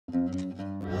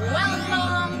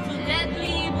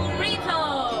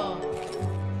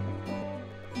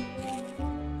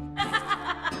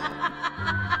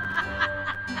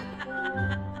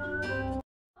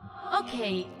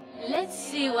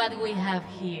we have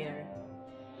here?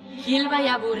 Killed by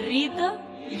a burrito?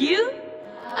 You?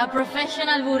 A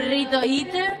professional burrito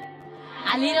eater?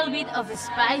 A little bit of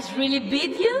spice really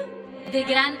beat you? The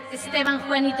gran Esteban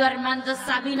Juanito Armando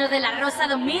Sabino de la Rosa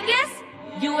Domínguez?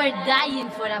 You were dying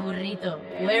for a burrito,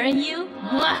 weren't you?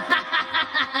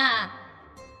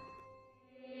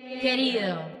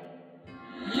 Querido,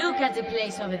 look at the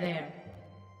place over there.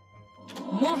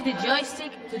 Move the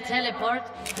joystick to teleport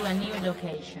to a new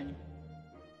location.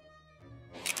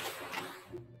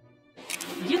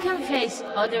 You can face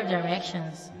other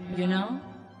directions, you know?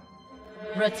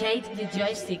 Rotate the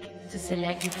joystick to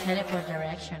select the teleport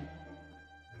direction.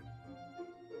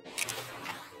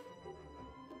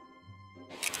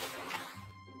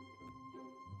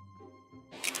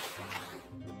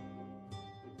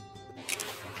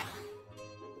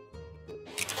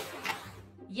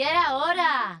 ¡Ya era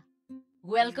hora!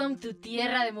 Welcome to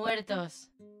Tierra de Muertos.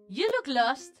 You look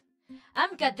lost.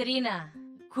 I'm Katrina,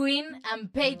 queen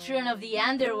and patron of the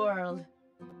underworld.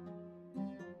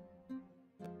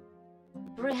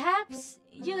 Perhaps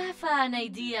you have an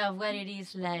idea of what it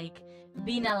is like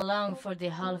being alone for the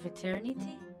whole of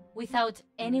eternity without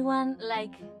anyone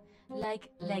like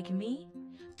me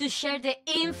to share the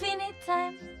infinite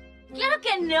time? ¡Claro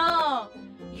que no!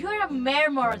 You're a mere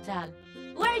mortal.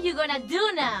 What are you gonna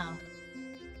do now?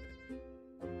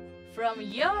 From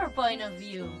your point of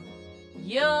view,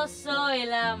 yo soy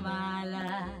la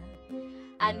mala.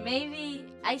 And maybe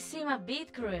I seem a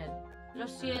bit cruel. Lo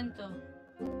siento.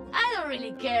 I don't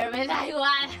really care, me da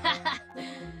igual.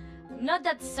 Not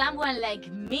that someone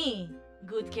like me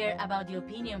would care about the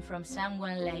opinion from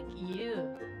someone like you.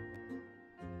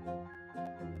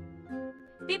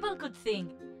 People could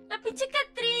think, la pinche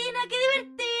Katrina, qué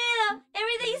divertido.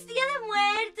 Every day is Día de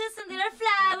Muertos and there are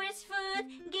flowers, food,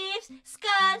 gifts,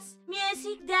 skulls,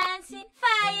 music, dancing,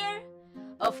 fire.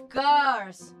 Of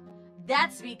course.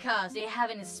 That's because they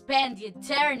haven't spent the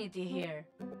eternity here.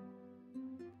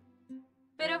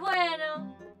 Pero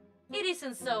bueno, it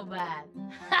isn't so bad.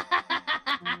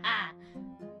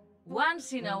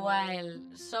 Once in a while,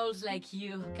 souls like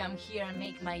you come here and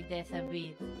make my death a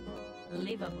bit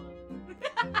livable.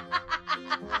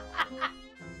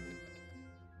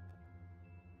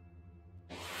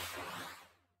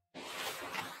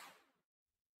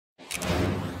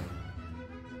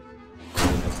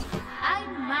 I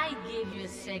might give you a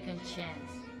second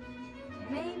chance.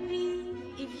 Maybe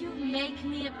if you make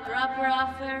me a proper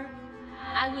offer,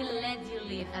 I will let you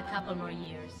live a couple more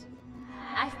years.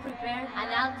 I've prepared an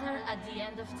altar at the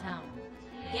end of town.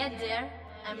 Get there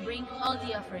and bring all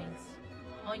the offerings.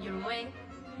 On your way,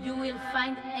 you will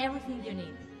find everything you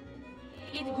need.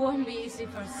 It won't be easy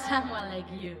for someone like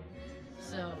you.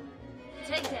 So,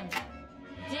 take them.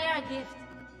 They're a gift.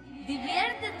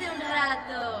 Diviértete un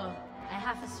rato. I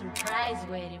have a surprise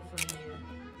waiting for you.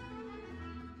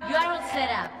 You are all set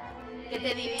up. Que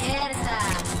te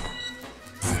diviertas.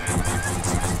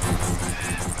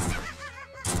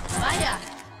 Vaya!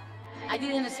 I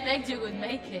didn't expect you would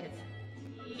make it.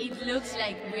 It looks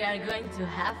like we are going to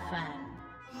have fun.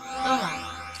 Come on.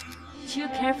 Chew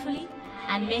carefully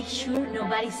and make sure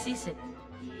nobody sees it.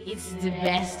 It's the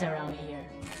best around here.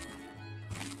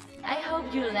 I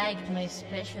hope you liked my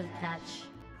special touch.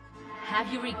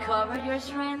 Have you recovered your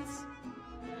strengths?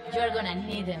 You're gonna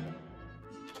need them.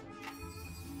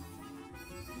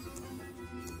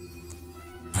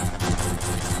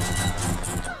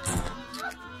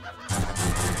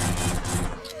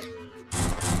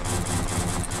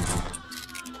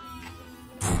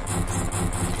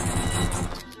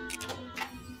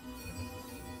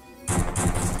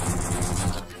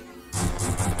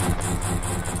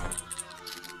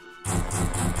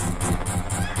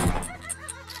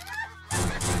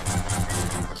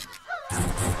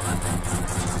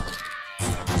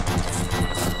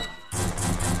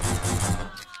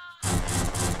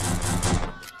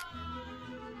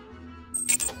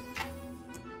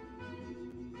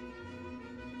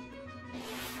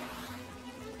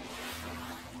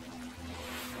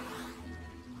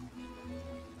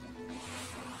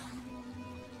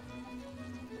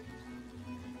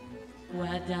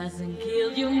 What doesn't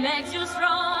kill you makes you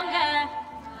stronger.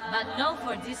 But no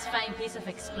for this fine piece of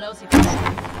explosive.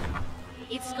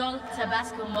 It's called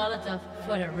Tabasco Molotov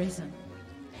for a reason.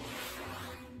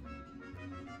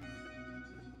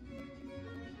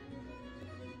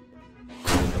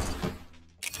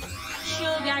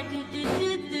 Sugar, do do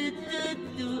do do do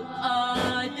do.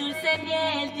 Oh, dulce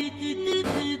miel, do do do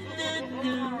do do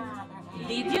do.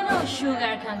 Did you know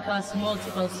sugar can cause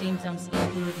multiple symptoms,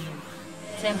 including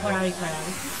temporary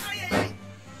paralysis?